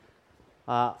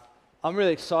Uh, I'm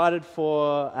really excited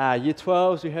for Year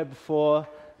 12s. We heard before.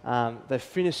 They've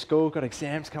finished school, got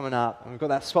exams coming up, and we've got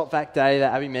that swap back day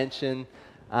that Abby mentioned.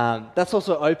 That's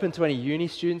also open to any uni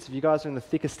students. If you guys are in the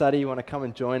thick of study, you want to come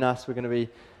and join us, we're going to be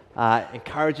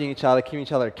encouraging each other, keeping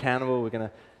each other accountable. We're going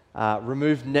to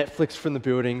remove Netflix from the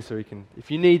building, so we can, if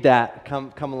you need that,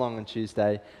 come along on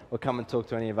Tuesday, or come and talk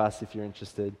to any of us if you're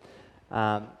interested.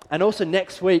 And also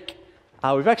next week,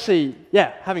 we've actually,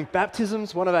 having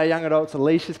baptisms. One of our young adults,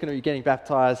 Alicia's going to be getting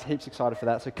baptized. Heaps excited for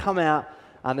that. So come out.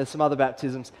 There's some other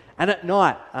baptisms. And at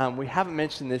night, we haven't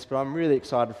mentioned this, but I'm really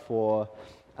excited for,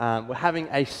 we're having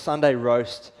a Sunday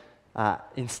roast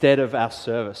instead of our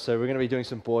service. So we're going to be doing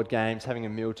some board games, having a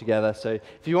meal together. So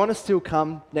if you want to still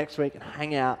come next week and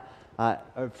hang out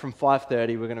from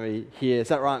 5:30, we're going to be here. Is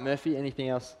that right, Murphy? Anything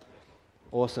else?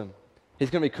 Awesome. He's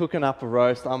going to be cooking up a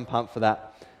roast. I'm pumped for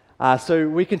that. So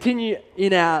we continue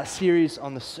in our series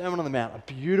on the Sermon on the Mount,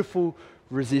 A Beautiful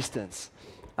Resistance.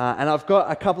 And I've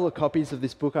got a couple of copies of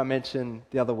this book I mentioned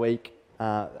the other week.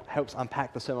 Helps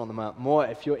unpack the Sermon on the Mount more.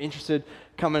 If you're interested,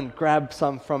 come and grab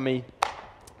some from me.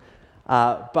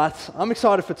 But I'm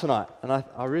excited for tonight, and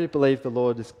I really believe the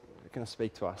Lord is going to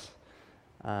speak to us.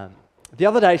 The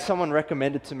other day, someone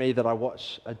recommended to me that I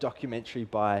watch a documentary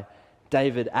by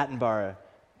David Attenborough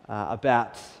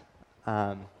about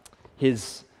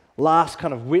his last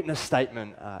kind of witness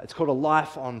statement. It's called A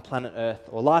Life on Planet Earth,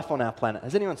 or Life on Our Planet.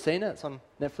 Has anyone seen it? It's on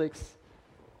Netflix.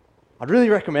 I'd really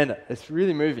recommend it. It's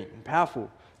really moving and powerful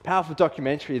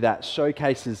documentary that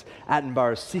showcases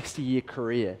Attenborough's 60-year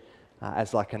career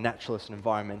as like a naturalist and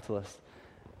environmentalist.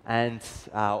 And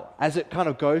as it kind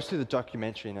of goes through the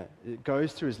documentary, and it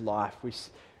goes through his life,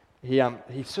 he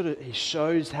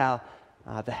shows how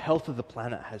the health of the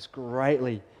planet has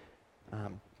greatly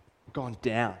gone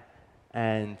down.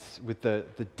 And with the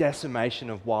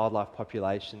decimation of wildlife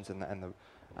populations and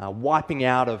the wiping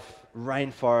out of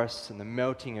rainforests and the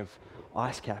melting of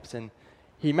ice caps. And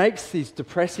he makes these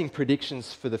depressing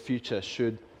predictions for the future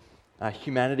should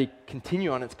humanity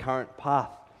continue on its current path,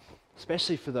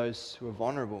 especially for those who are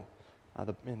vulnerable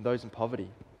and those in poverty.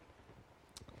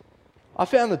 I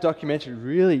found the documentary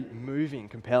really moving,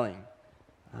 compelling.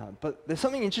 But there's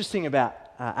something interesting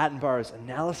about Attenborough's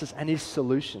analysis and his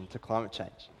solution to climate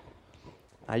change.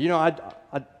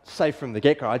 I'd say from the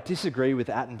get-go, I disagree with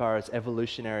Attenborough's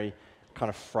evolutionary kind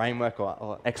of framework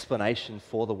or explanation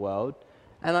for the world.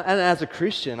 And as a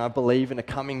Christian, I believe in a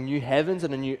coming new heavens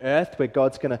and a new earth where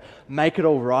God's going to make it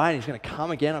all right and he's going to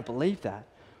come again. I believe that.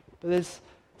 But there's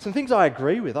some things I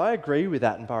agree with. I agree with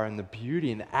Attenborough in the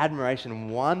beauty and the admiration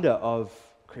and wonder of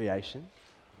creation.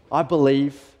 I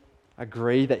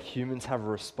agree that humans have a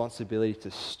responsibility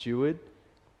to steward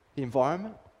the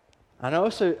environment. And I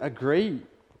also agree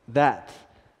that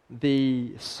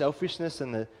the selfishness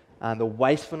and the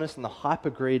wastefulness and the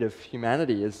hyper-greed of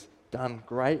humanity has done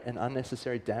great and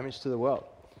unnecessary damage to the world.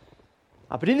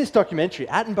 But in this documentary,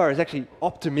 Attenborough is actually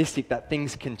optimistic that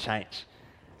things can change.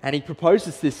 And he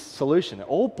proposes this solution. It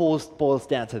all boils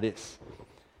down to this: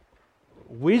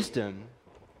 wisdom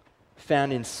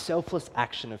found in selfless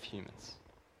action of humans.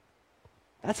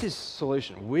 That's his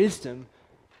solution. Wisdom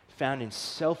found in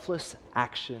selfless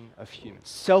action of humans.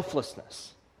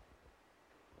 Selflessness.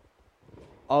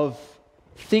 Of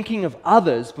thinking of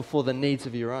others before the needs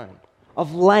of your own.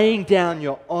 Of laying down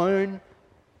your own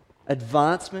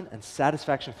advancement and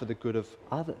satisfaction for the good of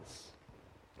others.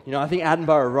 I think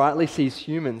Attenborough rightly sees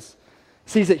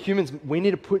that humans, we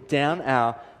need to put down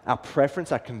our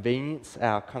preference, our convenience,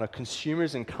 our kind of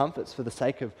consumerism and comforts for the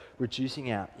sake of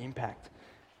reducing our impact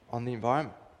on the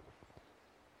environment.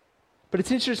 But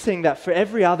it's interesting that for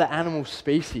every other animal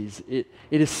species, it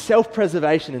is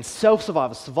self-preservation and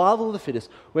self-survival, survival of the fittest,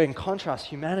 where in contrast,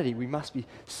 humanity, we must be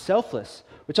selfless,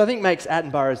 which I think makes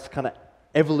Attenborough's kind of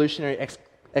evolutionary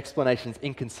explanations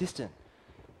inconsistent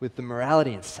with the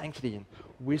morality and sanctity and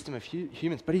wisdom of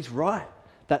humans. But he's right,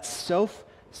 that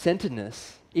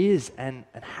self-centeredness is and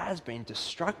has been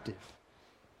destructive.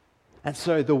 And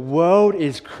so the world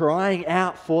is crying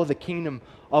out for the kingdom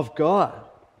of God,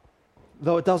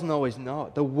 though it doesn't always know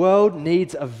it. The world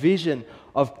needs a vision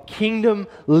of kingdom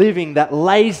living that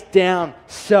lays down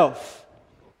self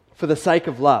for the sake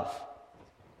of love.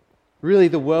 Really,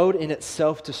 the world in its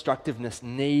self-destructiveness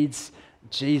needs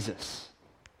Jesus.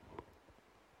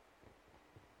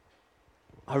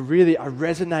 I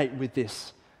resonate with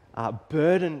this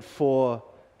burden for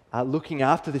looking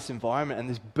after this environment and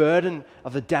this burden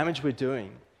of the damage we're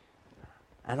doing.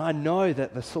 And I know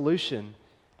that the solution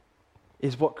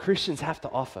is what Christians have to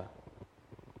offer.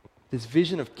 this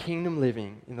vision of kingdom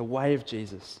living in the way of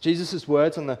Jesus. Jesus'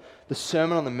 words on the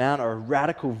Sermon on the Mount are a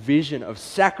radical vision of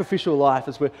sacrificial life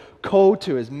as we're called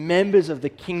to as members of the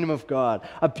kingdom of God.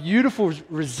 A beautiful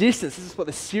resistance, this is what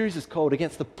the series is called,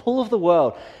 against the pull of the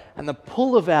world and the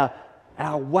pull of our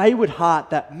wayward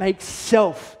heart that makes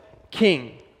self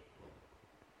king.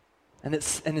 And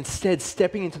instead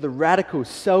stepping into the radical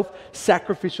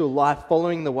self-sacrificial life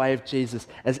following the way of Jesus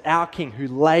as our King who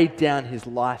laid down his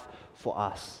life for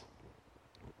us.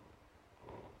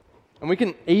 And we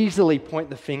can easily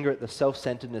point the finger at the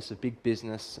self-centeredness of big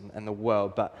business and the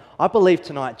world, but I believe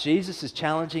tonight Jesus is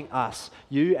challenging us,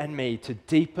 you and me, to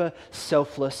deeper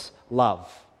selfless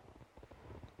love.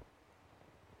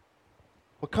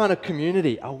 What kind of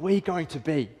community are we going to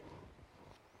be?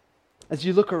 As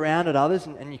you look around at others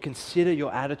and you consider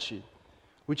your attitude,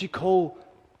 would you call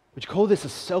this a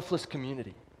selfless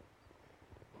community?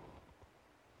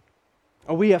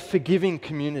 Are we a forgiving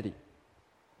community?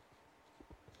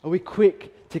 Are we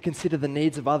quick to consider the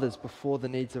needs of others before the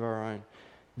needs of our own?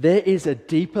 There is a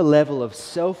deeper level of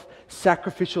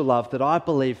self-sacrificial love that I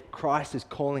believe Christ is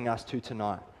calling us to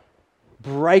tonight.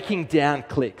 Breaking down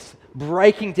cliques,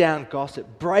 breaking down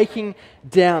gossip, breaking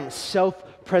down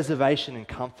self-preservation and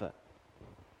comfort.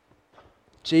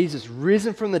 Jesus,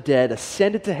 risen from the dead,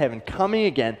 ascended to heaven, coming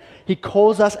again, he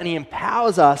calls us and he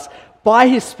empowers us by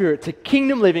his Spirit to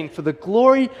kingdom living for the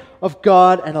glory of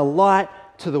God and a light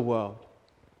to the world.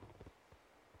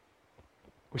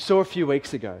 We saw a few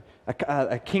weeks ago,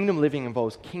 a kingdom living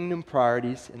involves kingdom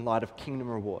priorities in light of kingdom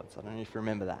rewards. I don't know if you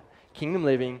remember that. Kingdom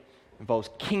living involves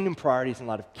kingdom priorities in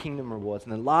light of kingdom rewards.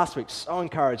 And then last week, so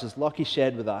encouraged, as Lockie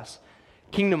shared with us,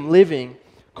 kingdom living,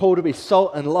 called to be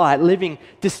salt and light, living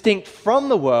distinct from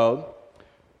the world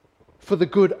for the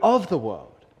good of the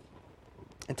world.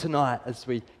 And tonight, as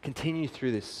we continue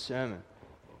through this sermon,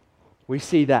 we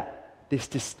see that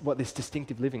what this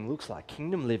distinctive living looks like.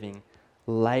 Kingdom living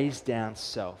lays down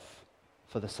self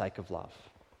for the sake of love.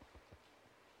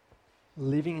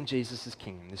 Living in Jesus'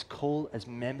 kingdom, this call as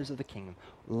members of the kingdom,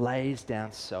 lays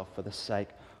down self for the sake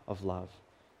of love.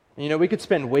 And we could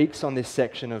spend weeks on this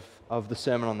section of the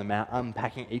Sermon on the Mount,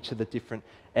 unpacking each of the different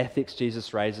ethics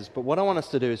Jesus raises. But what I want us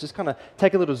to do is just kind of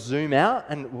take a little zoom out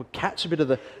and we'll catch a bit of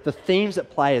the themes at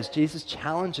play as Jesus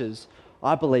challenges,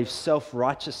 I believe,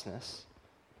 self-righteousness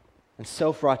and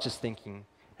self-righteous thinking.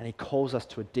 And he calls us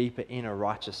to a deeper inner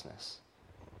righteousness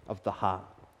of the heart.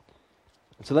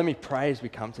 And so let me pray as we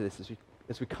come to this,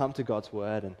 as we come to God's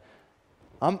word. And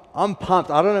I'm pumped.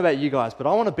 I don't know about you guys, but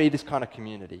I want to be this kind of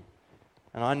community.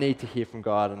 And I need to hear from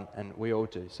God, and we all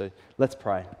do. So let's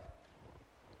pray.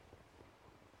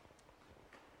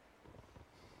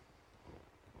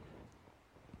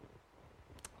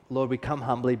 Lord, we come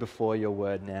humbly before your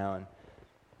word now.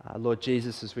 And Lord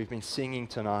Jesus, as we've been singing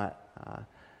tonight,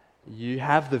 you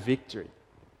have the victory.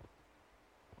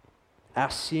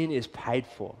 Our sin is paid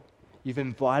for. You've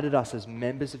invited us as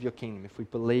members of your kingdom if we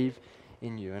believe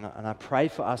in you. And I pray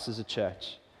for us as a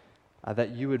church that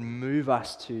you would move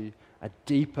us to a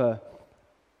deeper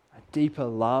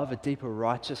love, a deeper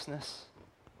righteousness,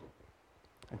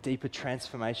 a deeper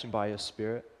transformation by your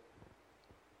Spirit.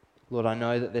 Lord, I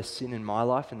know that there's sin in my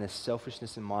life and there's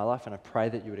selfishness in my life, and I pray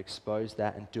that you would expose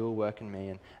that and do a work in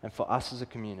me, and for us as a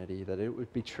community, that it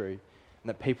would be true, and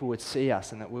that people would see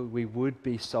us, and that we would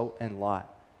be salt and light.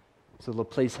 So Lord,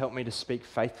 please help me to speak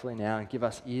faithfully now and give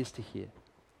us ears to hear.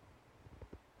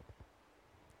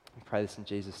 I pray this in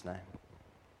Jesus' name.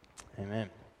 Amen.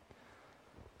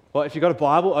 Well, if you've got a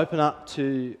Bible, open up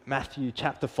to Matthew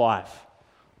chapter 5.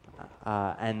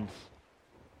 And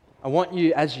I want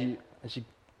you, as you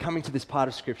coming to this part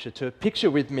of Scripture, to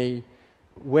picture with me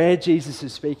where Jesus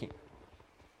is speaking.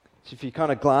 So if you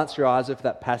kind of glance your eyes over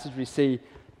that passage, we see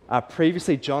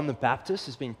previously John the Baptist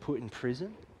has been put in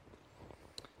prison.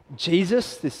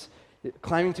 Jesus, this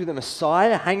claiming to be the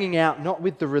Messiah, hanging out not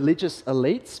with the religious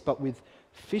elites, but with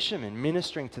fishermen,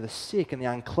 ministering to the sick and the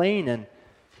unclean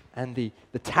and the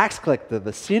tax collector,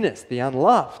 the sinners, the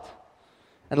unloved.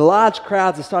 And large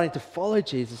crowds are starting to follow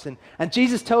Jesus. And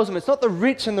Jesus tells them it's not the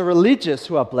rich and the religious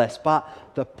who are blessed,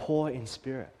 but the poor in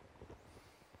spirit.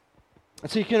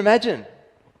 And so you can imagine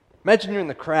you're in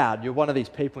the crowd, you're one of these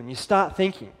people, and you start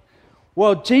thinking,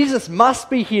 well, Jesus must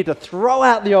be here to throw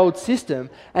out the old system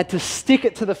and to stick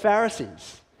it to the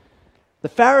Pharisees. The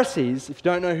Pharisees, if you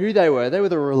don't know who they were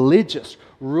the religious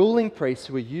ruling priests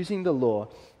who were using the law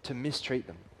to mistreat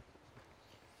them.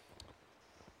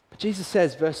 But Jesus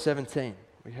says, verse 17,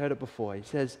 we heard it before, he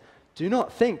says, "Do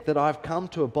not think that I've come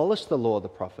to abolish the law of the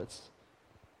prophets.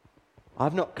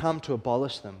 I've not come to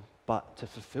abolish them, but to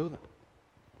fulfill them."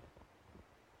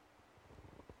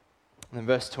 And in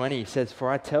verse 20, he says,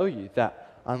 "For I tell you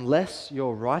that unless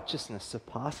your righteousness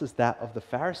surpasses that of the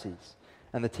Pharisees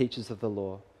and the teachers of the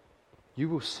law, you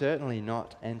will certainly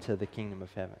not enter the kingdom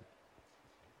of heaven."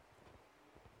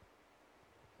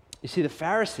 You see, the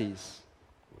Pharisees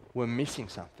were missing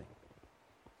something.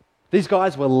 These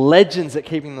guys were legends at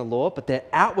keeping the law, but their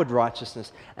outward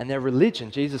righteousness and their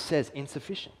religion, Jesus says,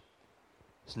 insufficient.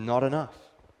 It's not enough.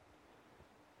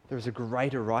 There is a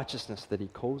greater righteousness that he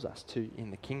calls us to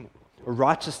in the kingdom. A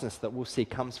righteousness that we'll see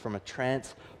comes from a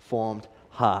transformed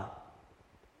heart,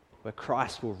 where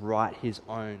Christ will write his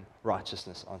own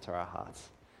righteousness onto our hearts.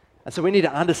 And so we need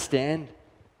to understand,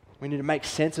 we need to make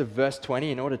sense of verse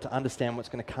 20 in order to understand what's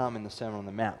going to come in the Sermon on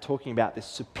the Mount, talking about this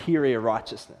superior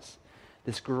righteousness,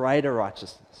 this greater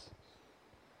righteousness.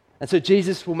 And so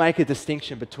Jesus will make a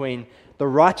distinction between the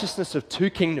righteousness of two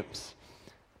kingdoms.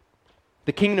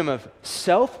 The kingdom of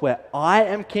self, where I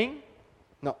am king,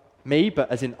 not me, but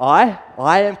as in I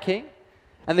am king.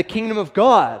 And the kingdom of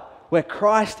God, where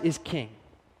Christ is king.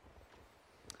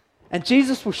 And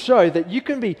Jesus will show that you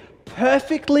can be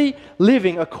perfectly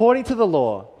living according to the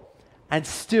law and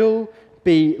still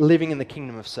be living in the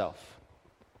kingdom of self.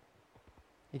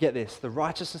 You get this? The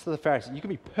righteousness of the Pharisees. You can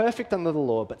be perfect under the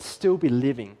law, but still be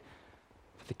living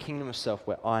for the kingdom of self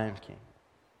where I am king.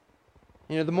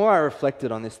 You know, the more I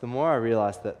reflected on this, the more I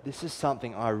realized that this is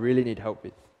something I really need help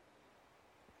with.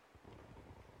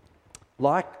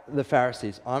 Like the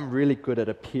Pharisees, I'm really good at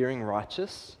appearing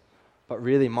righteous, but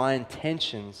really my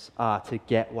intentions are to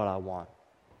get what I want.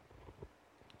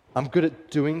 I'm good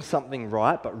at doing something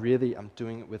right, but really I'm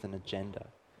doing it with an agenda.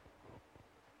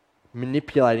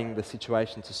 Manipulating the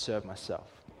situation to serve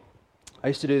myself. I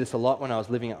used to do this a lot when I was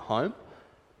living at home.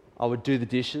 I would do the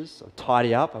dishes, I'd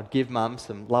tidy up, I'd give mum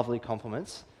some lovely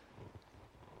compliments.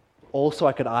 Also,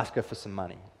 I could ask her for some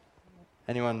money.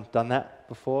 Anyone done that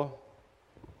before?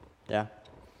 Yeah.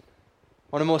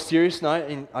 On a more serious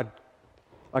note,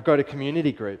 I go to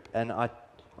community group and I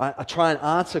try and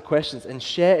answer questions and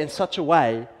share in such a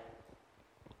way,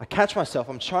 I catch myself,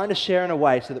 I'm trying to share in a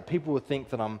way so that people will think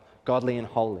that I'm godly and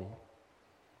holy.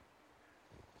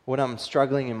 When I'm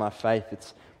struggling in my faith,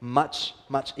 it's much,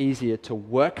 much easier to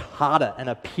work harder and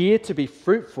appear to be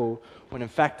fruitful when in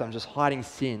fact I'm just hiding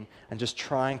sin and just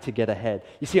trying to get ahead.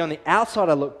 You see, on the outside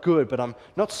I look good, but I'm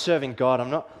not serving God,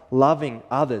 I'm not loving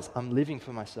others, I'm living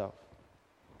for myself.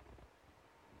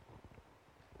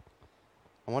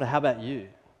 I wonder, how about you?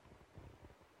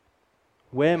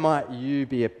 Where might you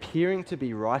be appearing to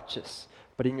be righteous,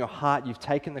 but in your heart you've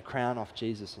taken the crown off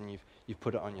Jesus and you've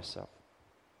put it on yourself?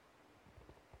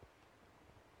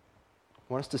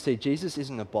 I want us to see Jesus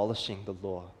isn't abolishing the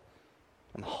law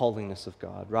and the holiness of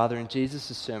God. Rather, in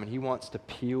Jesus' sermon, he wants to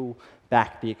peel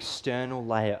back the external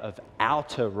layer of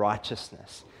outer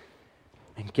righteousness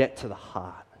and get to the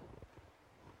heart.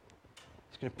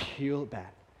 He's going to peel it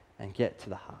back and get to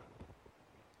the heart.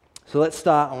 So let's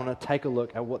start. I want to take a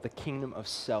look at what the kingdom of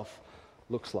self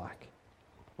looks like,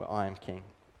 where I am king.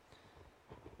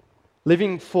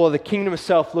 Living for the kingdom of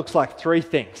self looks like three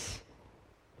things: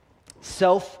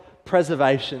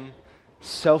 self-preservation,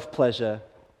 self-pleasure,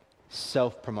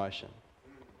 self-promotion.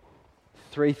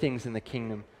 Three things in the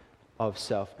kingdom of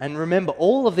self. And remember,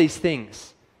 all of these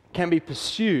things can be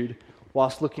pursued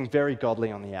whilst looking very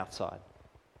godly on the outside.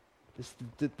 This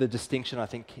is the distinction I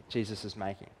think Jesus is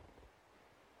making.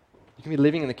 You can be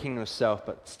living in the kingdom of self,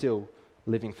 but still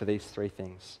living for these three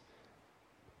things.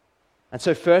 And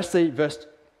so firstly,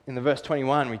 in verse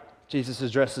 21, Jesus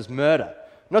addresses murder.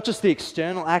 Not just the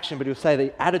external action, but he'll say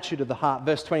the attitude of the heart.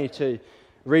 Verse 22,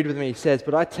 read with me, he says,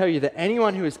 "But I tell you that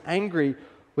anyone who is angry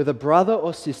with a brother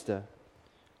or sister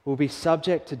will be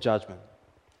subject to judgment.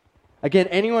 Again,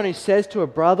 anyone who says to a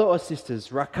brother or sister,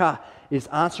 'Raka,' is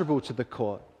answerable to the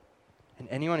court. And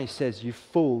anyone who says, 'You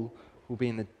fool,' will be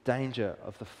in the danger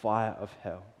of the fire of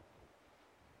hell."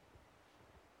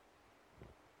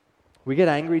 We get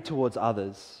angry towards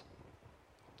others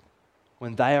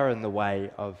when they are in the way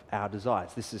of our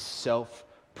desires. This is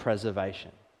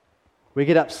self-preservation. We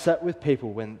get upset with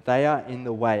people when they are in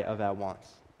the way of our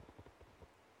wants.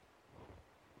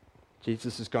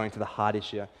 Jesus is going to the heart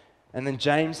issue. And then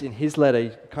James, in his letter, he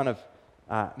kind of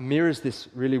mirrors this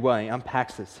really well. He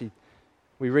unpacks this.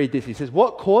 We read this. He says,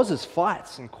 "What causes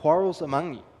fights and quarrels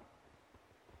among you?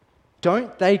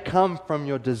 Don't they come from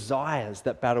your desires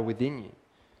that battle within you?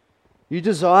 You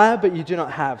desire, but you do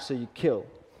not have, so you kill.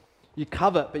 You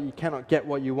covet, but you cannot get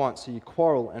what you want, so you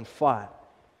quarrel and fight.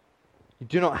 You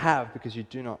do not have because you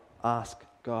do not ask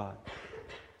God."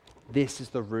 This is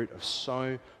the root of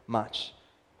so much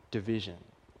division.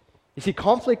 You see,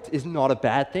 conflict is not a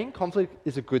bad thing. Conflict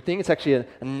is a good thing. It's actually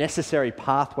a necessary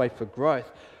pathway for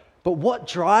growth. But what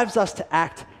drives us to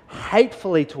act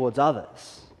hatefully towards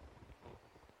others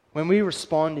when we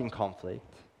respond in conflict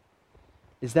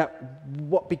is that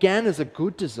what began as a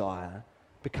good desire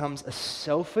becomes a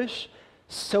selfish,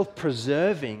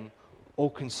 self-preserving,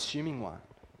 all-consuming one.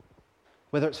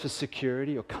 Whether it's for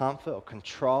security or comfort or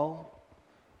control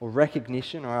or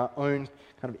recognition or our own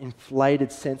kind of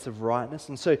inflated sense of rightness.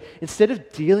 And so instead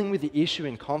of dealing with the issue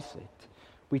in conflict,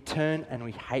 we turn and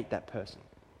we hate that person.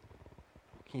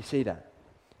 Can you see that?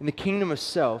 In the kingdom of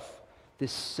self,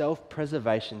 this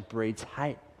self-preservation breeds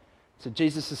hate. So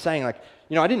Jesus is saying, like,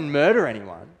 I didn't murder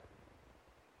anyone.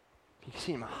 You can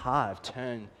see in my heart, I've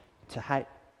turned to hate.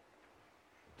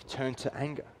 I've turned to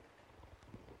anger.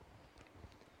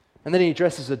 And then he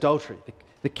addresses adultery,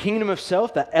 the kingdom of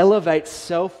self that elevates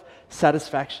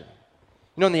self-satisfaction.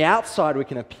 On the outside, we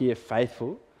can appear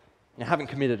faithful, haven't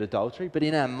committed adultery, but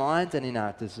in our minds and in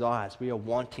our desires, we are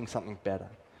wanting something better.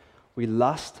 We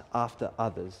lust after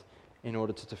others in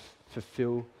order to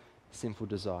fulfill sinful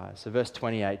desires. So verse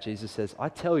 28, Jesus says, I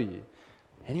tell you,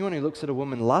 anyone who looks at a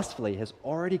woman lustfully has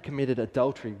already committed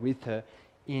adultery with her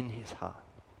in his heart.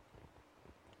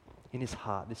 In his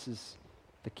heart. This is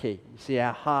the key. You see,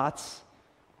 our hearts,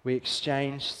 we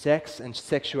exchange sex and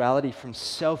sexuality from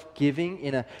self-giving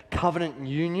in a covenant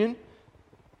union.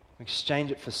 We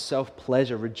exchange it for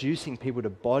self-pleasure, reducing people to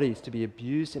bodies to be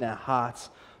abused in our hearts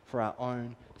for our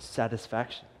own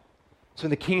satisfaction. So in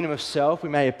the kingdom of self, we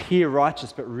may appear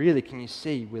righteous, but really, can you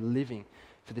see, we're living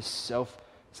for this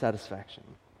self-satisfaction.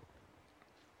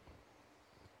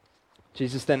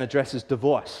 Jesus then addresses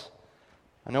divorce.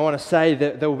 And I want to say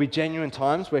that there will be genuine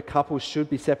times where couples should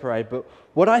be separated, but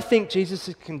what I think Jesus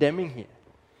is condemning here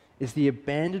is the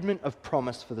abandonment of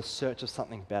promise for the search of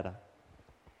something better.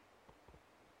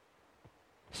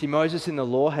 See, Moses in the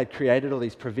law had created all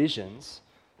these provisions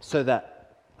so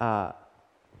that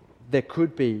there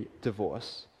could be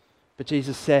divorce. But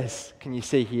Jesus says, can you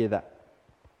see here that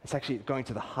it's actually going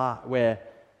to the heart where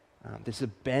this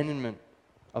abandonment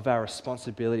of our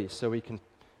responsibilities so we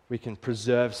can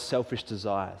preserve selfish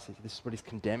desires. This is what he's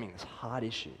condemning, this heart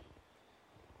issue.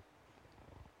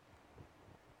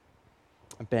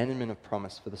 Abandonment of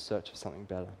promise for the search of something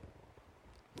better.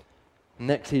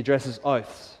 Next, he addresses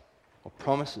oaths or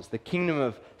promises. The kingdom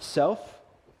of self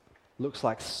looks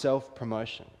like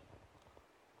self-promotion.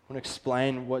 I want to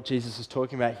explain what Jesus is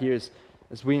talking about here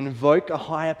as we invoke a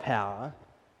higher power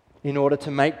in order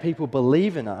to make people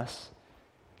believe in us,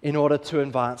 in order to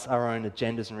advance our own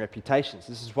agendas and reputations.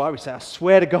 This is why we say, I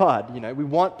swear to God, we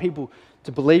want people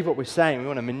to believe what we're saying. We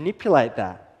want to manipulate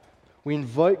that. We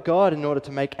invoke God in order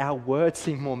to make our words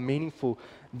seem more meaningful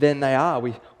than they are.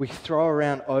 We throw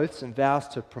around oaths and vows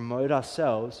to promote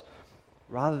ourselves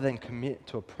rather than commit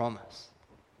to a promise.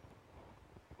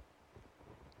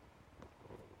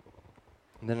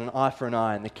 And then an eye for an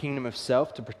eye in the kingdom of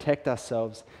self to protect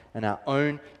ourselves and our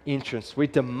own interests. We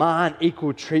demand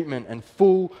equal treatment and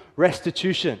full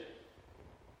restitution.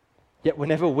 Yet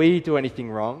whenever we do anything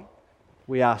wrong,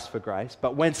 we ask for grace.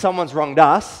 But when someone's wronged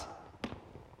us,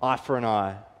 eye for an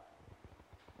eye.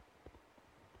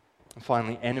 And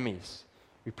finally, enemies.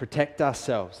 We protect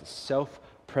ourselves,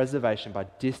 self-preservation, by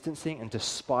distancing and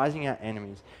despising our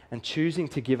enemies and choosing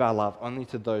to give our love only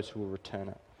to those who will return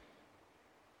it.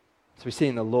 So we see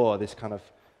in the law this kind of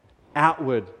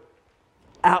outward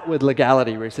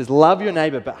legality where he says, love your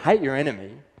neighbor but hate your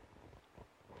enemy.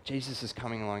 Jesus is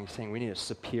coming along and saying we need a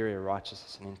superior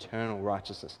righteousness, an internal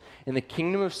righteousness. In the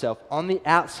kingdom of self, on the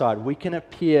outside, we can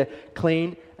appear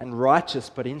clean and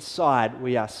righteous, but inside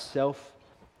we are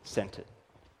self-centered.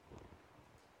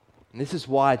 And this is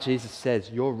why Jesus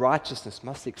says your righteousness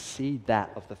must exceed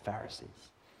that of the Pharisees.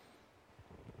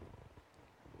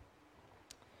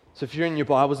 So if you're in your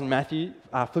Bibles in Matthew,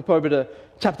 flip over to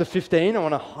chapter 15. I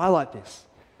want to highlight this.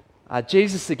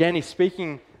 Jesus, again, he's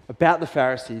speaking about the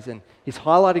Pharisees and he's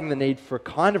highlighting the need for a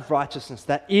kind of righteousness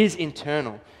that is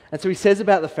internal. And so he says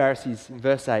about the Pharisees in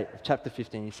verse 8 of chapter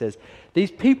 15, he says,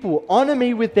 these people honor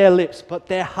me with their lips, but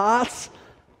their hearts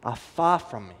are far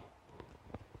from me.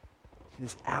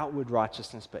 This outward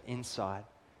righteousness, but inside,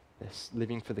 they're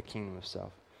living for the kingdom of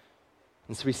self.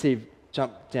 And so we see,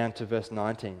 jump down to verse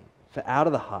 19. For out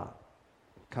of the heart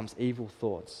comes evil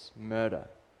thoughts, murder,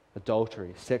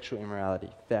 adultery, sexual immorality,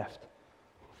 theft,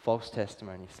 false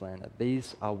testimony, slander.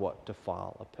 These are what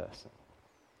defile a person.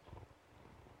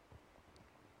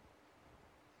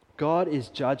 God is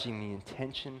judging the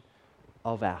intention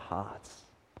of our hearts.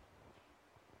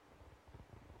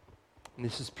 And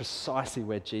this is precisely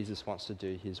where Jesus wants to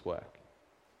do his work.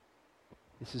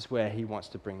 This is where he wants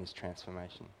to bring his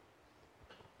transformation.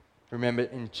 Remember,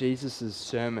 in Jesus'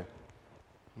 sermon,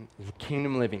 The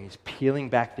kingdom living is peeling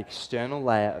back the external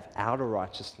layer of outer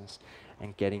righteousness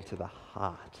and getting to the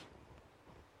heart.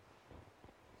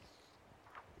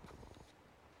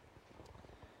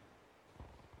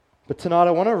 But tonight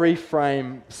I want to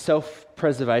reframe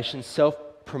self-preservation,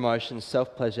 self-promotion,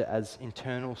 self-pleasure as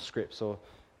internal scripts, or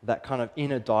that kind of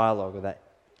inner dialogue, or that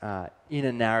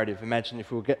inner narrative. Imagine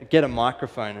if we get a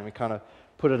microphone and we kind of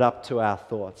put it up to our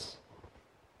thoughts.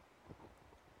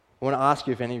 I want to ask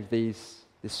you if any of this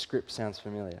script sounds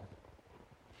familiar.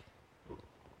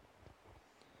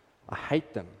 I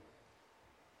hate them.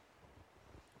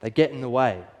 They get in the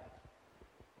way.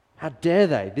 How dare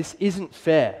they? This isn't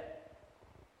fair.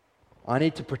 I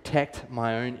need to protect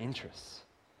my own interests.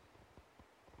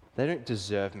 They don't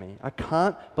deserve me. I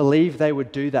can't believe they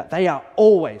would do that. They are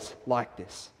always like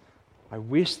this. I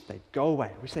wish they'd go away.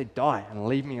 I wish they'd die and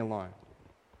leave me alone.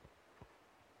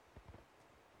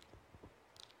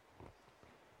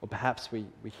 Or perhaps we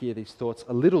hear these thoughts,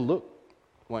 a little look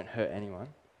won't hurt anyone.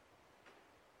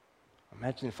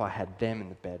 Imagine if I had them in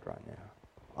the bed right now.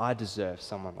 I deserve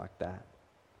someone like that.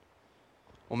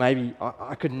 Or maybe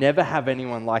I could never have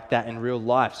anyone like that in real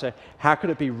life, so how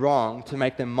could it be wrong to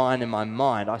make them mine in my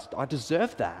mind? I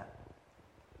deserve that.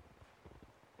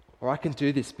 Or I can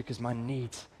do this because my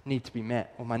needs need to be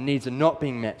met, or my needs are not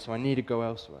being met, so I need to go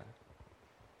elsewhere.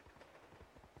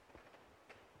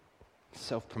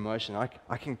 Self-promotion.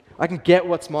 I can get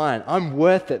what's mine. I'm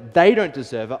worth it. They don't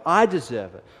deserve it. I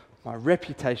deserve it. My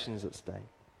reputation is at stake.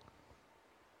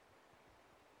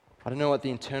 I don't know what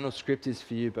the internal script is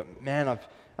for you, but man,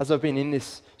 as I've been in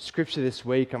this scripture this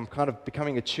week, I'm kind of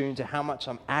becoming attuned to how much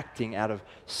I'm acting out of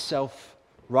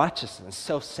self-righteousness,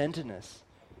 self-centeredness,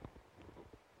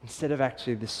 instead of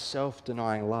actually this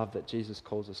self-denying love that Jesus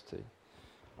calls us to.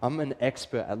 I'm an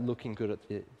expert at looking good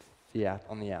at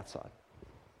on the outside.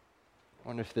 I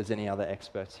wonder if there's any other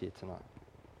experts here tonight.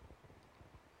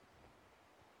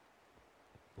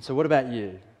 So what about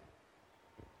you?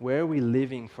 Where are we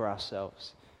living for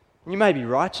ourselves? You may be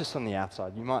righteous on the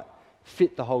outside. You might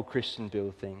fit the whole Christian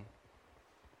bill thing.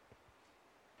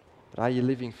 But are you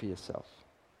living for yourself?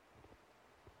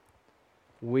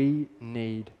 We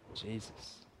need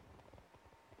Jesus.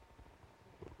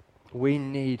 We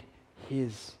need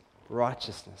His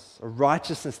righteousness, a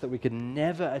righteousness that we could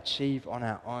never achieve on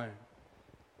our own.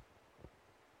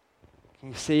 Can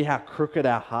you see how crooked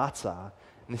our hearts are?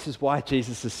 And this is why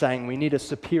Jesus is saying we need a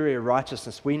superior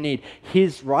righteousness. We need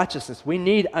His righteousness. We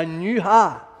need a new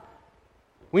heart.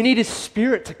 We need His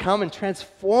Spirit to come and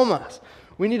transform us.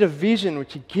 We need a vision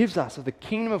which He gives us of the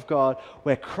kingdom of God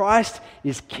where Christ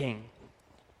is King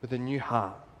with a new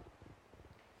heart.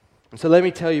 And so let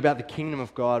me tell you about the kingdom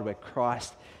of God where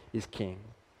Christ is King.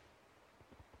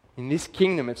 In this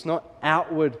kingdom, it's not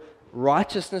outward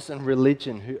righteousness and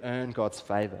religion who earn God's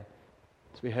favor.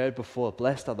 As we heard before,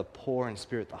 blessed are the poor in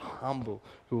spirit, the humble,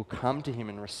 who will come to Him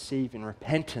and receive in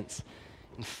repentance,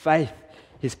 in faith,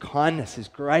 His kindness, His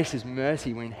grace, His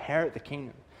mercy. We inherit the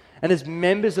kingdom. And as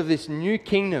members of this new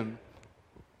kingdom,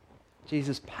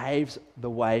 Jesus paves the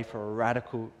way for a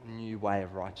radical new way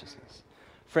of righteousness.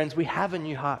 Friends, we have a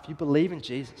new heart. If you believe in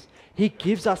Jesus, He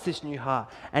gives us this new heart,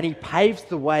 and He paves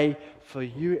the way for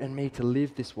you and me to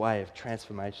live this way of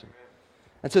transformation.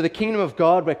 And so the kingdom of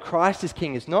God where Christ is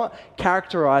King is not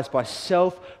characterized by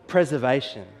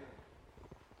self-preservation.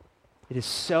 It is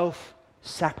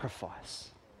self-sacrifice,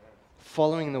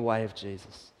 following the way of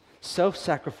Jesus.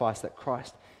 Self-sacrifice that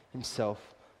Christ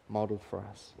Himself modeled for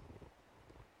us.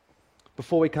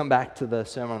 Before we come back to the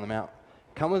Sermon on the Mount,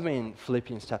 come with me in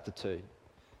Philippians chapter 2.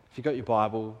 If you've got your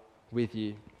Bible with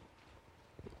you,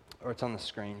 or it's on the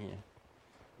screen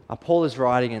here. Paul is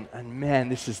writing, and man,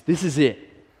 this is it.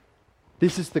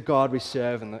 This is the God we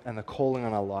serve and the calling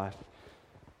on our life.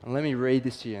 And let me read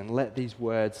this to you and let these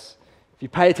words, if you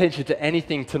pay attention to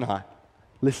anything tonight,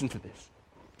 listen to this.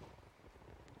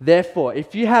 Therefore,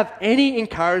 if you have any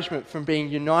encouragement from being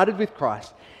united with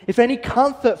Christ, if any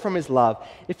comfort from His love,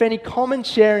 if any common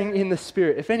sharing in the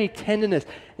Spirit, if any tenderness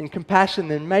and compassion,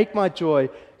 then make my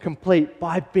joy complete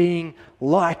by being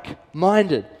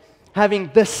like-minded,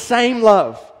 having the same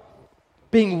love,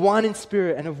 being one in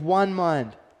spirit and of one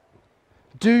mind.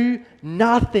 Do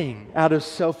nothing out of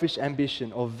selfish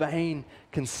ambition or vain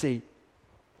conceit.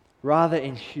 Rather,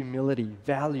 in humility,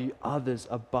 value others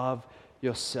above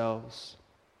yourselves,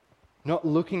 not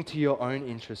looking to your own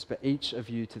interests, but each of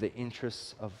you to the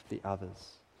interests of the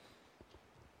others.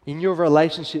 In your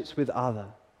relationships with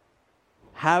others,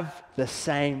 have the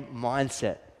same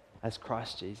mindset as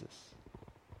Christ Jesus,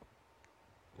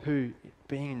 who,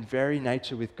 being in very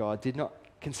nature with God, did not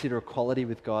consider equality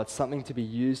with God something to be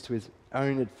used to his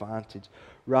own advantage.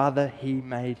 Rather, he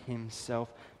made himself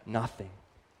nothing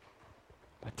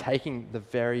by taking the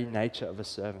very nature of a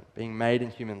servant, being made in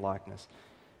human likeness,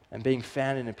 and being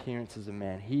found in appearance as a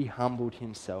man. He humbled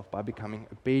himself by becoming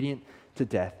obedient to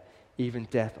death, even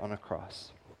death on a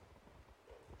cross.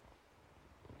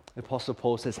 The Apostle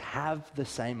Paul says, have the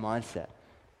same mindset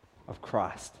of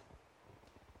Christ.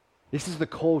 This is the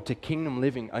call to kingdom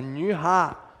living, a new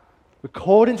heart. We're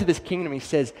called into this kingdom. He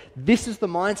says, this is the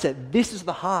mindset, this is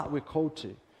the heart we're called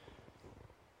to.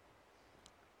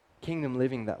 Kingdom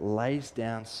living that lays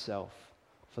down self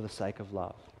for the sake of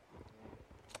love.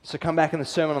 So come back in the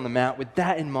Sermon on the Mount with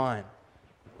that in mind.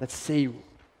 Let's see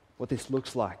what this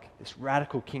looks like, this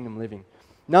radical kingdom living.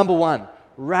 Number one,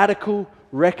 radical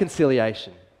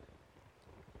reconciliation.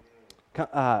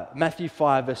 Matthew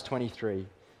 5, verse 23. It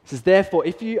says, therefore,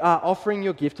 if you are offering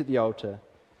your gift at the altar,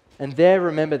 and there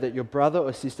remember that your brother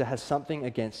or sister has something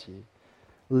against you,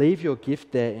 leave your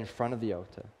gift there in front of the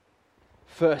altar.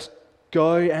 First,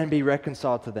 go and be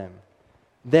reconciled to them.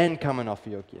 Then come and offer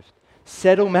your gift.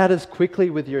 Settle matters quickly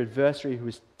with your adversary who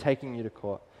is taking you to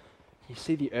court. You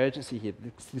see the urgency here.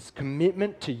 This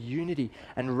commitment to unity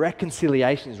and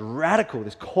reconciliation is radical.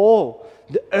 This call,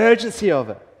 the urgency of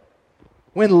it.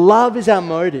 When love is our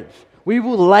motive, we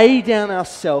will lay down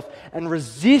ourselves and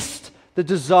resist the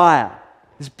desire,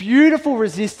 this beautiful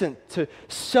resistance to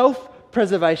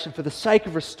self-preservation for the sake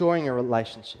of restoring a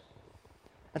relationship.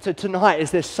 And so tonight,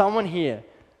 is there someone here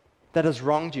that has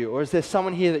wronged you, or is there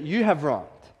someone here that you have wronged?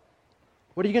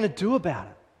 What are you going to do about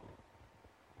it?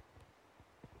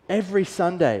 Every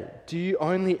Sunday, do you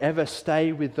only ever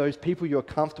stay with those people you're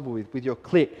comfortable with your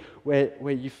clique, where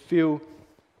you feel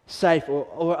safe?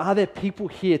 Or are there people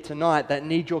here tonight that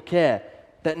need your care,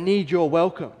 that need your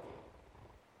welcome?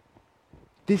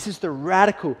 This is the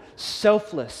radical,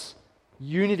 selfless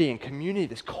unity and community,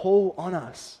 this call on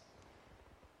us.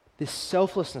 This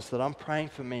selflessness that I'm praying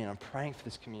for me and I'm praying for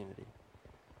this community.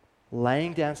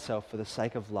 Laying down self for the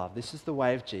sake of love. This is the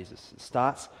way of Jesus. It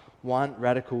starts, one,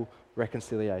 radical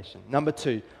reconciliation. Number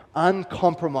two,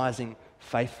 uncompromising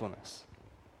faithfulness.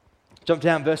 Jump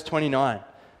down, verse 29.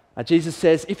 Jesus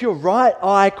says, if your right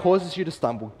eye causes you to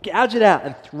stumble, gouge it out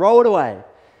and throw it away.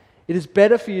 It is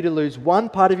better for you to lose one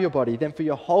part of your body than for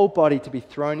your whole body to be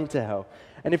thrown into hell.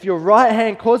 And if your right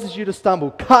hand causes you to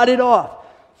stumble, cut it off.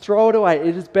 Throw it away.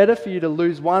 It is better for you to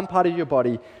lose one part of your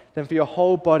body than for your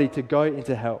whole body to go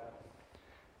into hell.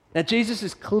 Now, Jesus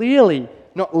is clearly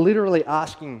not literally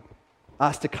asking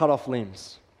us to cut off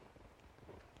limbs.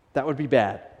 That would be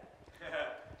bad.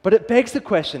 But it begs the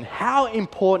question, how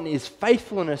important is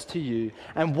faithfulness to you,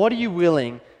 and what are you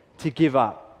willing to give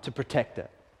up to protect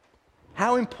it?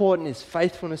 How important is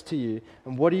faithfulness to you,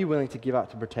 and what are you willing to give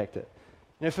up to protect it?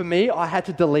 You know, for me, I had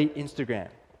to delete Instagram.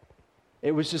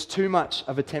 It was just too much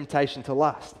of a temptation to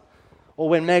lust. Or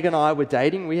when Meg and I were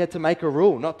dating, we had to make a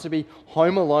rule not to be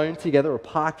home alone together or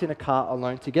parked in a car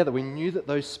alone together. We knew that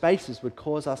those spaces would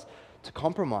cause us to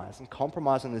compromise, and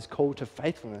compromise on this call to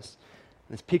faithfulness,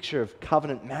 and this picture of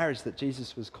covenant marriage that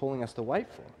Jesus was calling us to wait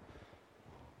for.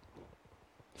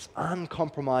 This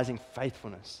uncompromising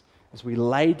faithfulness as we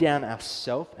lay down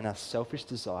ourself and our selfish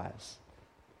desires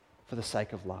for the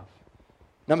sake of love.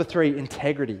 Number three,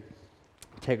 integrity.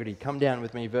 Integrity. Come down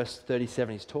with me, verse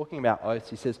 37. He's talking about oaths.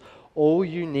 He says, all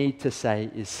you need to say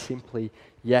is simply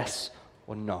yes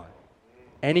or no.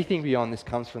 Anything beyond this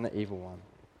comes from the evil one.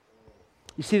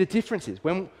 You see, the difference is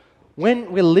when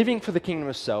we're living for the kingdom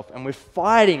of self and we're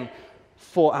fighting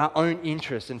for our own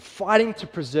interests and fighting to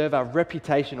preserve our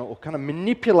reputation, or kind of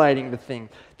manipulating the thing,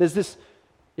 there's this,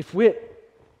 if we're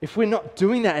not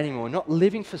doing that anymore, not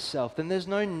living for self, then there's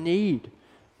no need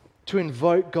to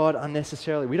invoke God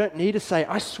unnecessarily. We don't need to say,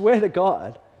 I swear to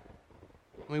God.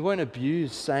 We won't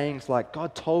abuse sayings like,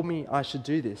 God told me I should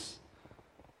do this.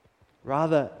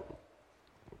 Rather,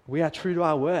 we are true to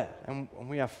our word and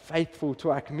we are faithful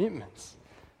to our commitments.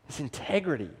 This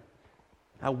integrity,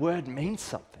 our word means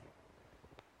something.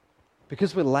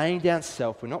 Because we're laying down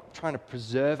self, we're not trying to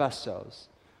preserve ourselves.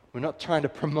 We're not trying to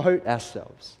promote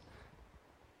ourselves.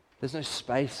 There's no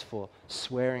space for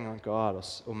swearing on God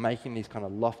or making these kind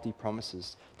of lofty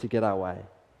promises to get our way.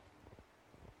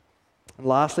 And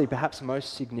lastly, perhaps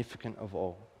most significant of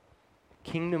all,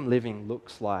 kingdom living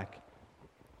looks like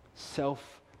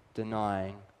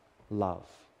self-denying love.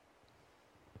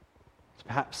 It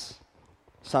perhaps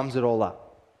sums it all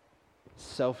up.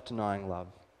 Self-denying love.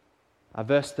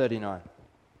 Verse 39.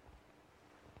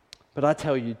 But I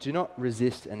tell you, do not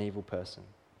resist an evil person.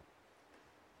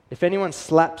 If anyone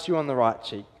slaps you on the right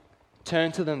cheek,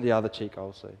 turn to them the other cheek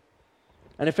also.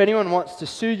 And if anyone wants to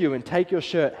sue you and take your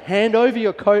shirt, hand over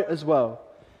your coat as well.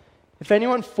 If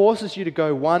anyone forces you to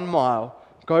go 1 mile,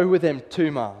 go with them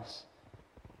 2 miles.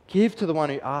 Give to the one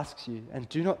who asks you, and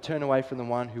do not turn away from the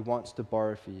one who wants to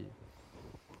borrow for you.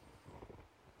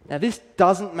 Now, this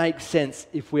doesn't make sense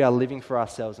if we are living for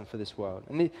ourselves and for this world.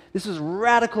 And this was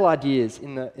radical ideas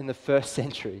in the first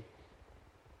century.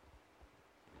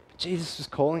 Jesus was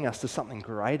calling us to something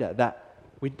greater, that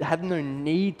we have no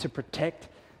need to protect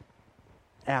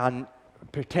our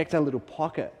little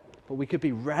pocket, but we could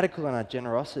be radical in our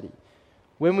generosity.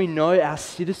 When we know our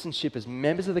citizenship as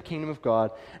members of the kingdom of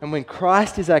God, and when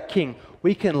Christ is our King,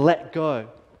 we can let go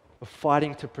of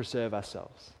fighting to preserve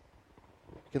ourselves.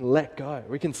 We can let go.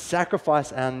 We can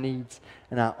sacrifice our needs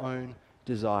and our own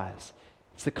desires.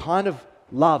 It's the kind of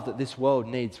love that this world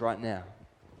needs right now.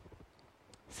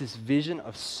 It's this vision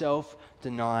of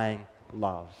self-denying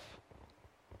love.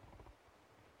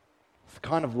 It's the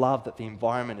kind of love that the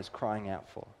environment is crying out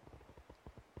for.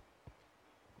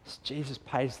 So Jesus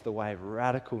paves the way of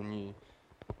radical new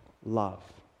love.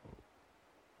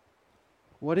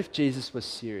 What if Jesus was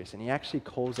serious and he actually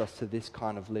calls us to this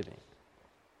kind of living?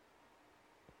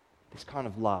 This kind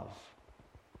of love.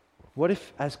 What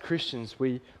if, as Christians,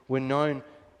 we were known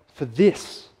for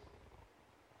this?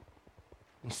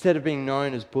 Instead of being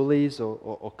known as bullies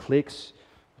or cliques,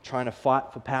 trying to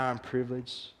fight for power and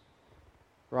privilege,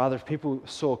 rather, if people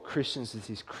saw Christians as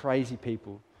these crazy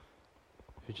people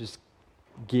who just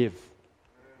give,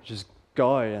 just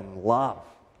go and love.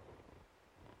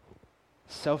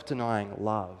 Self-denying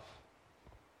love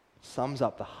sums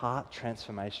up the heart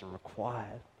transformation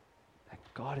required that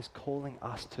God is calling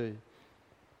us to.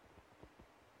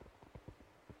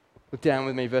 Look down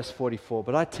with me, verse 44.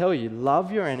 But I tell you,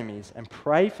 love your enemies and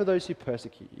pray for those who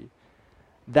persecute you,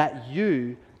 that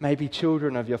you may be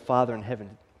children of your Father in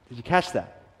heaven. Did you catch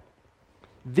that?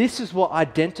 This is what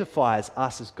identifies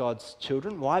us as God's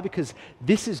children. Why? Because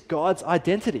this is God's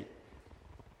identity.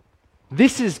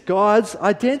 This is God's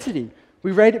identity.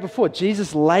 We read it before.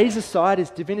 Jesus lays aside his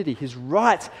divinity, his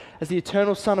rights as the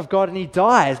eternal Son of God, and he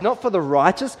dies, not for the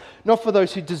righteous, not for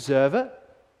those who deserve it.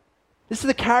 This is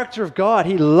the character of God.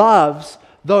 He loves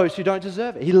those who don't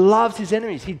deserve it. He loves his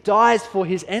enemies. He dies for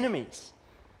his enemies.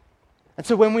 And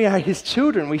so when we are his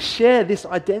children, we share this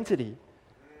identity.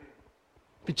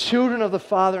 Be children of the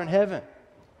Father in heaven.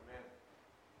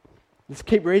 Let's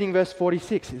keep reading verse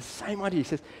 46. It's the same idea. He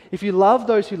says, if you love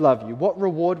those who love you, what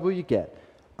reward will you get?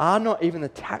 Are not even the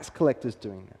tax collectors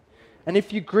doing that? And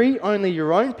if you greet only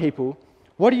your own people,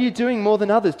 what are you doing more than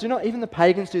others? Do not even the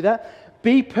pagans do that?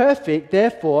 Be perfect,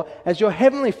 therefore, as your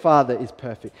heavenly Father is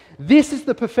perfect. This is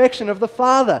the perfection of the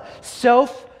Father,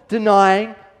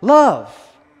 self-denying love.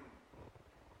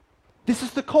 This is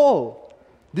the call.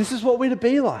 This is what we're to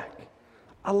be like.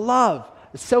 A love,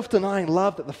 a self-denying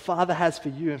love that the Father has for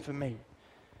you and for me.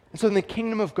 And so in the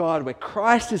kingdom of God, where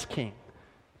Christ is King,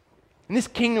 in this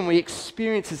kingdom we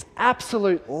experience his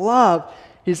absolute love,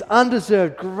 his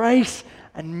undeserved grace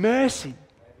and mercy.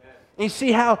 And you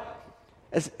see how,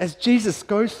 as Jesus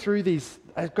goes through the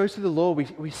law,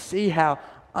 we see how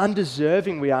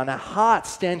undeserving we are, and our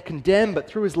hearts stand condemned, but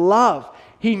through his love,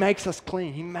 he makes us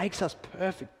clean. He makes us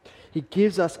perfect. He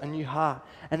gives us a new heart.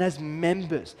 And as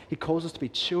members, he calls us to be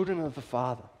children of the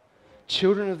Father,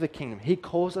 children of the kingdom. He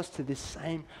calls us to this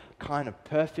same kind of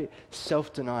perfect,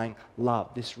 self-denying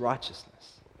love, this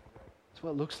righteousness. That's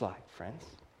what it looks like, friends.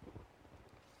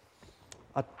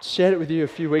 I shared it with you a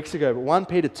few weeks ago, but 1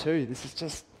 Peter 2, this is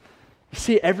just, you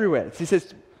see it everywhere. He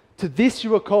says, to this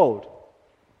you are called,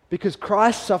 because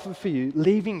Christ suffered for you,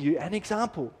 leaving you an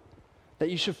example that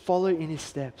you should follow in his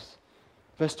steps.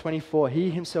 Verse 24, he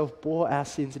himself bore our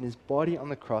sins in his body on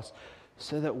the cross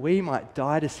so that we might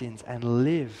die to sins and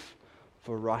live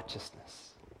for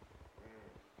righteousness.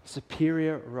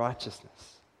 Superior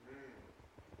righteousness.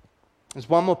 There's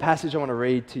one more passage I want to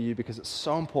read to you because it's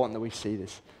so important that we see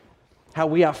this. How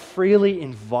we are freely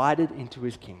invited into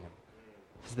his kingdom.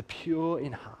 This is the pure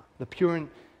in heart, the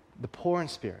poor in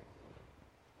spirit.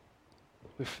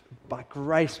 By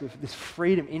grace, with this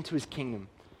freedom into his kingdom.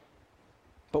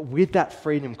 But with that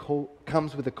freedom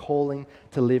comes with a calling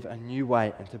to live a new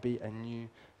way and to be a new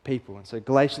people. And so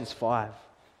Galatians 5,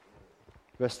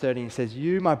 verse 13 says,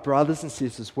 you, my brothers and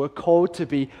sisters, were called to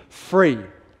be free.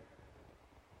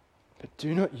 But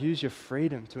do not use your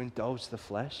freedom to indulge the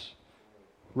flesh.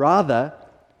 Rather,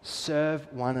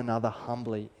 serve one another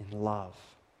humbly in love.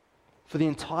 For the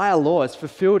entire law is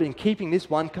fulfilled in keeping this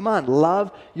one command.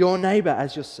 Love your neighbor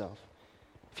as yourself.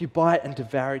 If you bite and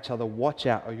devour each other, watch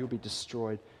out or you'll be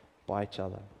destroyed by each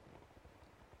other.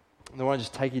 And I want to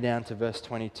just take you down to verse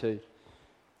 22.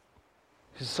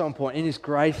 This is so important. In His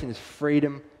grace, in His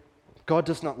freedom, God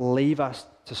does not leave us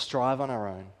to strive on our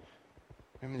own.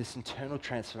 Remember this internal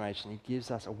transformation. He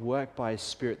gives us a work by His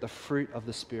Spirit, the fruit of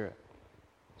the Spirit.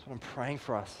 That's what I'm praying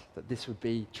for us, that this would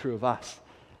be true of us.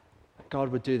 That God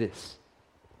would do this.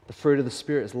 The fruit of the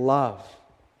Spirit is love,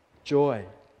 joy,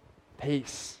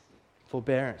 peace,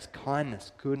 forbearance,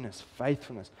 kindness, goodness,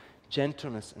 faithfulness,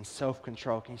 gentleness, and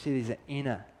self-control. Can you see these are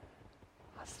inner?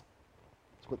 That's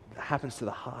what happens to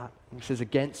the heart. And He says,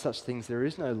 against such things there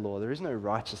is no law, there is no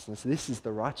righteousness. This is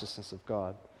the righteousness of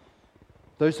God.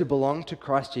 Those who belong to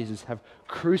Christ Jesus have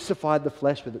crucified the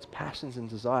flesh with its passions and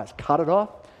desires. Cut it off.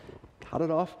 Cut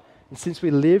it off. And since we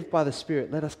live by the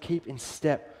Spirit, let us keep in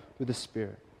step with the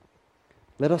Spirit.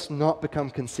 Let us not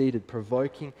become conceited,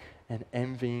 provoking and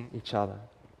envying each other.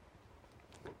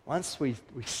 Once we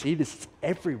see this, it's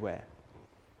everywhere.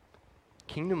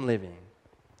 Kingdom living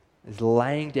is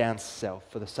laying down self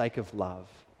for the sake of love,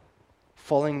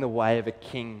 following the way of a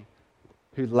king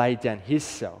who laid down his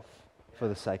self for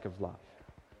the sake of love.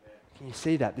 Can you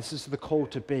see that? This is the call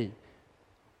to be.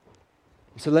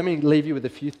 So let me leave you with a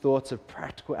few thoughts of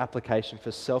practical application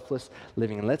for selfless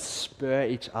living. And let's spur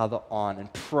each other on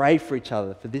and pray for each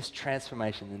other for this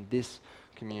transformation in this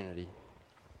community.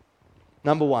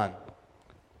 Number one,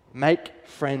 make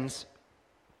friends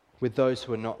with those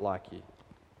who are not like you.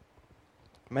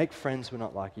 Make friends who are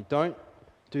not like you. Don't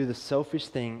do the selfish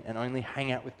thing and only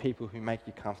hang out with people who make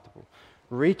you comfortable.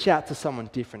 Reach out to someone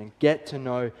different and get to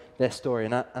know their story.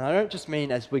 And I don't just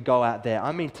mean as we go out there.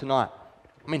 I mean tonight.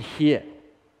 I mean here.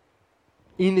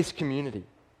 In this community,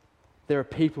 there are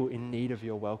people in need of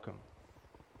your welcome.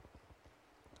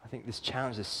 I think this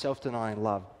challenge, this self-denying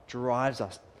love, drives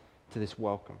us to this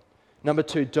welcome. Number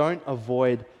two, don't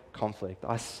avoid conflict.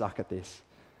 I suck at this.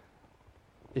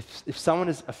 If someone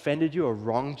has offended you or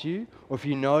wronged you, or if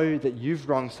you know that you've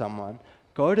wronged someone,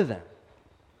 go to them.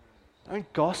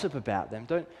 Don't gossip about them.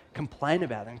 Don't complain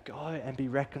about them. Go and be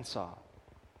reconciled.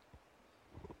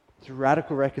 It's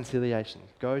radical reconciliation.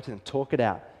 Go to them, talk it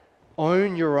out.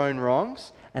 Own your own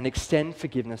wrongs and extend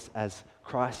forgiveness as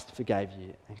Christ forgave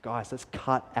you. And guys, let's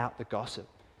cut out the gossip.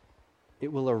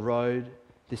 It will erode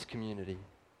this community.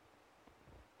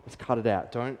 Let's cut it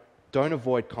out. Don't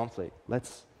avoid conflict.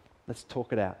 Let's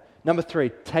talk it out. Number three,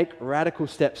 take radical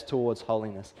steps towards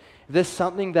holiness. If there's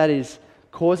something that is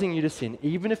causing you to sin,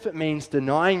 even if it means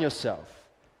denying yourself,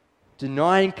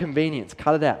 denying convenience,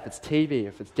 cut it out. If it's TV,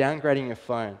 if it's downgrading your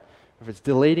phone, if it's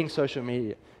deleting social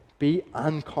media, be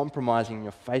uncompromising in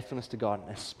your faithfulness to God,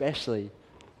 and especially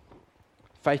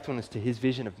faithfulness to His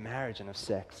vision of marriage and of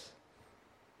sex.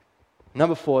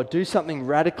 Number four, do something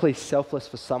radically selfless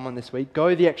for someone this week.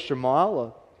 Go the extra mile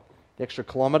or the extra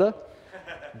kilometer.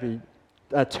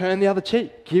 Turn the other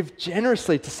cheek. Give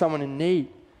generously to someone in need.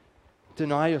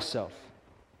 Deny yourself.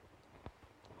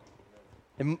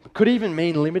 It could even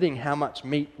mean limiting how much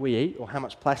meat we eat or how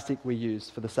much plastic we use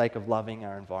for the sake of loving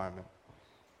our environment.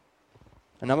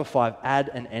 And number five, add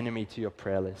an enemy to your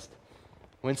prayer list.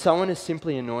 When someone is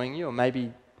simply annoying you, or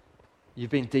maybe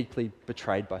you've been deeply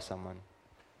betrayed by someone,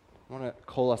 I want to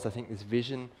call us, I think, this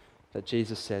vision that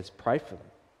Jesus says, pray for them.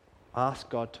 Ask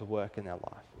God to work in their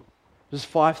life. There's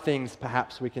 5 things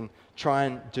perhaps we can try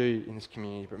and do in this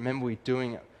community, but remember we're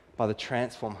doing it by the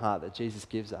transformed heart that Jesus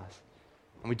gives us.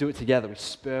 And we do it together. We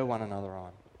spur one another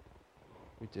on.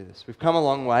 We do this. We've come a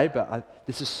long way, but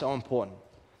this is so important.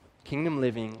 Kingdom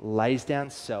living lays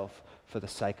down self for the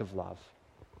sake of love.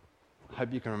 I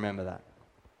hope you can remember that.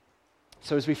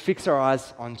 So as we fix our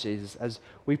eyes on Jesus, as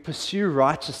we pursue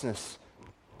righteousness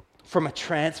from a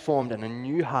transformed and a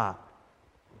new heart,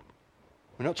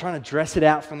 we're not trying to dress it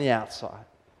out from the outside.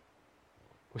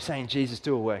 We're saying, Jesus,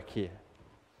 do a work here.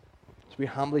 So we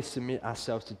humbly submit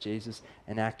ourselves to Jesus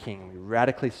and our King, and we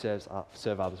radically serve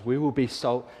others. We will be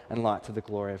salt and light to the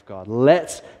glory of God.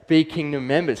 Let's be kingdom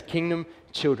members, kingdom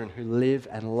children who live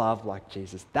and love like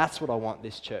Jesus. That's what I want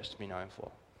this church to be known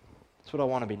for. That's what I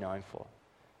want to be known for.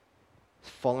 It's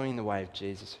following the way of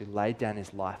Jesus, who laid down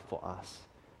His life for us,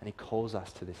 and He calls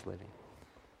us to this living.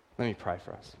 Let me pray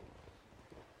for us.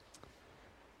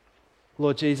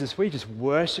 Lord Jesus, we just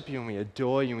worship You and we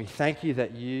adore You, and we thank You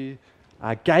that You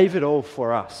gave it all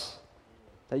for us.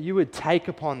 That You would take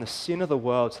upon the sin of the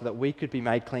world so that we could be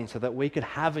made clean, so that we could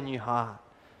have a new heart.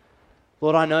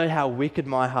 Lord, I know how wicked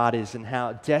my heart is and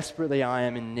how desperately I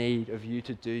am in need of You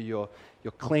to do your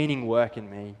cleaning work in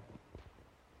me.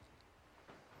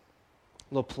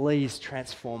 Lord, please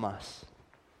transform us.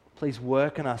 Please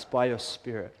work in us by Your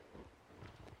Spirit.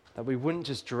 That we wouldn't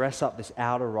just dress up this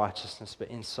outer righteousness, but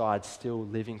inside still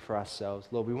living for ourselves.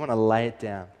 Lord, we want to lay it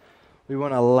down. We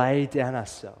want to lay down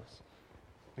ourselves.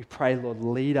 We pray, Lord,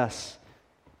 lead us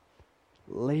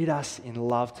lead us in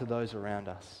love to those around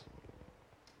us.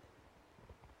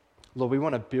 Lord, we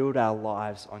want to build our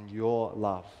lives on your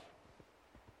love.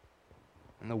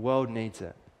 And the world needs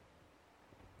it.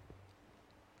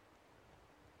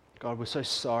 God, we're so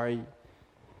sorry.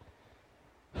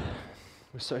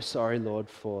 We're so sorry, Lord,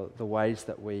 for the ways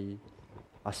that we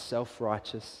are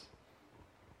self-righteous,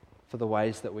 for the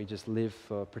ways that we just live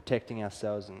for protecting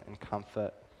ourselves and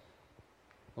comfort.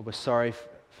 Lord, we're sorry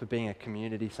for being a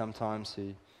community sometimes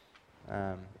who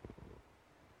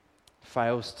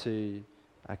fails to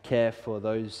care for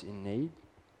those in need.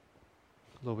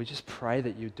 Lord, we just pray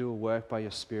that you do a work by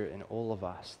your Spirit in all of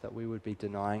us, that we would be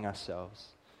denying ourselves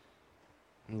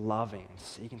and loving and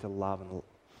seeking to love and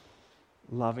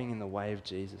loving in the way of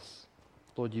Jesus.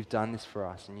 Lord, you've done this for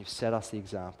us and you've set us the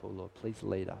example. Lord, please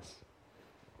lead us,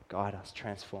 guide us,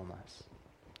 transform us.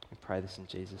 We pray this in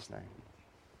Jesus' name.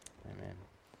 Amen.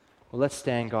 Well, let's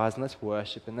stand, guys, and let's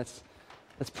worship and let's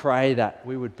pray that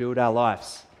we would build our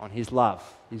lives on his love.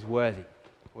 He's worthy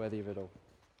of it all.